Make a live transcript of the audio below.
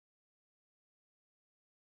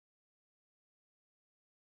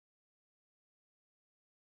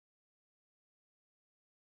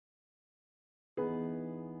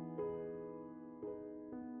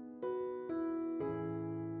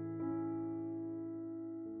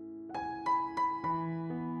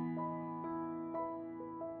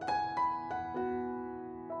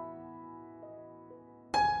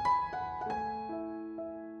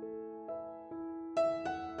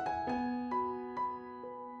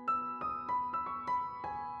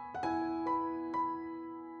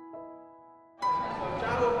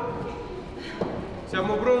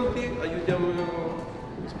Siamo pronti? Aiutiamo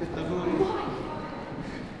gli spettatori.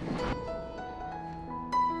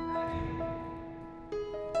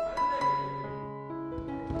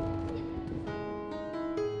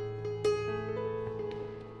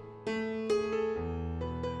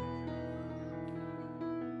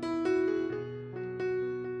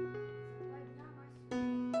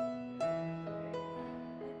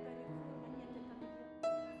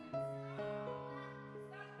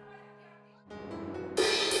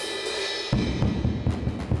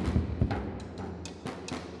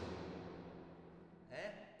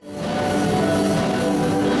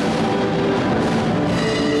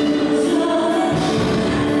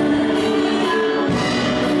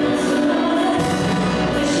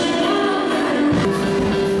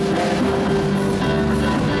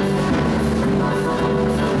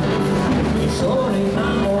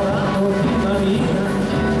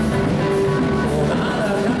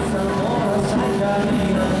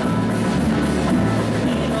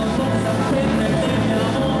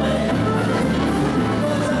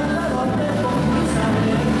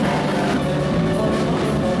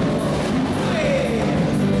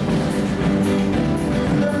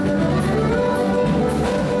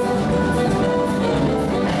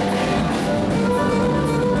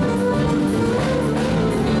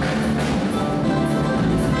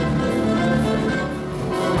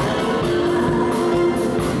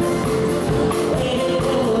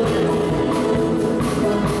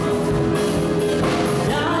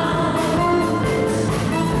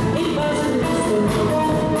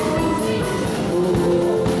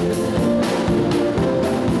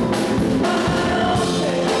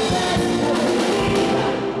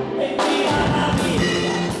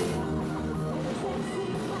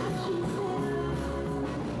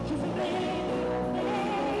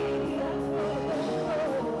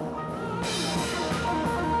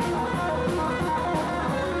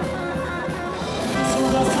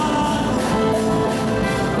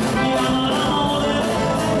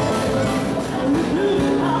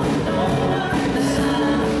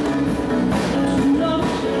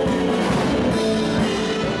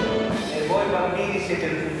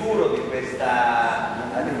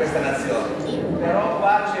 questa nazione. Però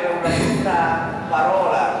qua c'è una brutta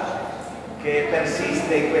parola che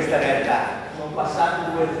persiste in questa realtà. Sono passati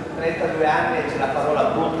 32 anni e c'è la parola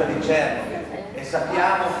brutta di Chernobyl e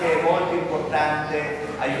sappiamo che è molto importante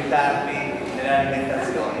aiutarvi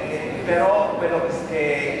nell'alimentazione. Però quello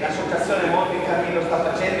che l'associazione Mondo In Cammino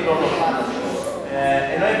sta facendo non lo fa da solo.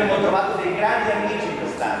 E noi abbiamo trovato dei grandi amici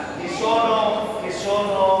quest'anno, che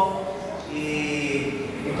sono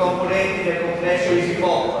i componenti del complesso Easy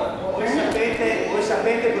Pop. Voi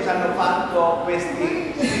sapete cosa hanno fatto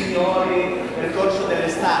questi signori nel corso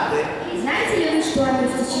dell'estate? Знаете ли вы, что они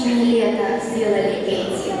в течение лета сделали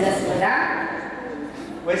эти господа?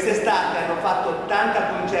 Quest'estate hanno fatto 80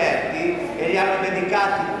 concerti e li hanno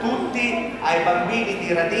dedicati tutti ai bambini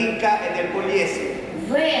di Radinka e del Poliese.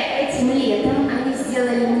 Этим летом они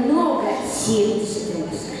сделали много, 70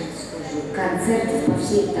 концертов по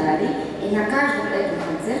всей Италии, и на каждом этом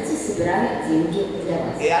концерте собирали деньги для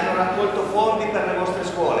вас. E hanno raccolto fondi per le vostre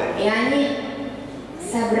scuole. И они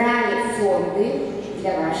собрали фонды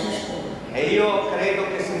для вашей школы. E io credo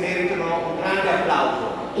che si meritino un grande applauso.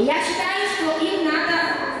 И я считаю, что им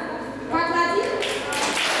надо поаплодировать.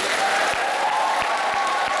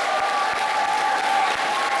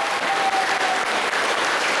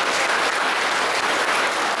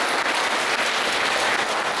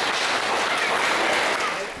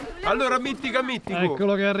 Allora, Mittico,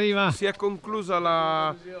 eccolo che arriva. Si è conclusa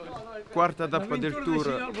la quarta tappa del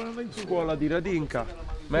tour scuola di Radinka.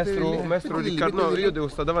 Maestro Riccardo, no, io devo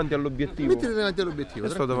stare davanti all'obiettivo. Mettiti davanti all'obiettivo.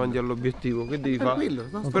 Sto davanti all'obiettivo, che devi fare?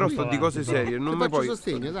 Però sto di cose serie, non mi puoi.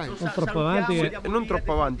 Sostegno, dai. Non troppo avanti. Non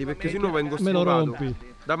troppo avanti, perché sennò vengo Me lo sfogato. rompi.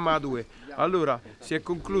 Dammi a due. Allora, si è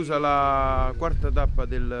conclusa la quarta tappa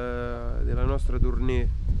della nostra tournée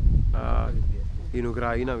in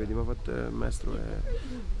Ucraina. Vedi, mi ha fatto il maestro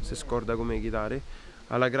si scorda come chitarre.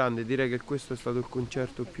 Alla grande, direi che questo è stato il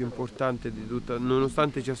concerto più importante di tutta,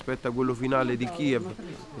 nonostante ci aspetta quello finale di Kiev,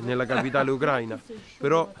 nella capitale ucraina,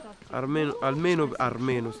 però almeno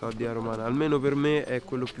stavo a dire romana, almeno per me è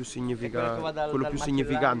quello più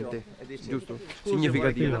significante, giusto?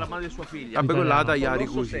 Significativo. Vabbè, quella la tagliare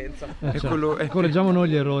così. Correggiamo noi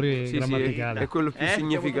gli errori grammaticali. È quello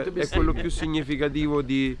più significativo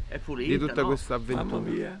di tutta questa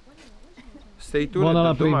avventura. Stay tuned, Buona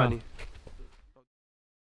la domani. prima.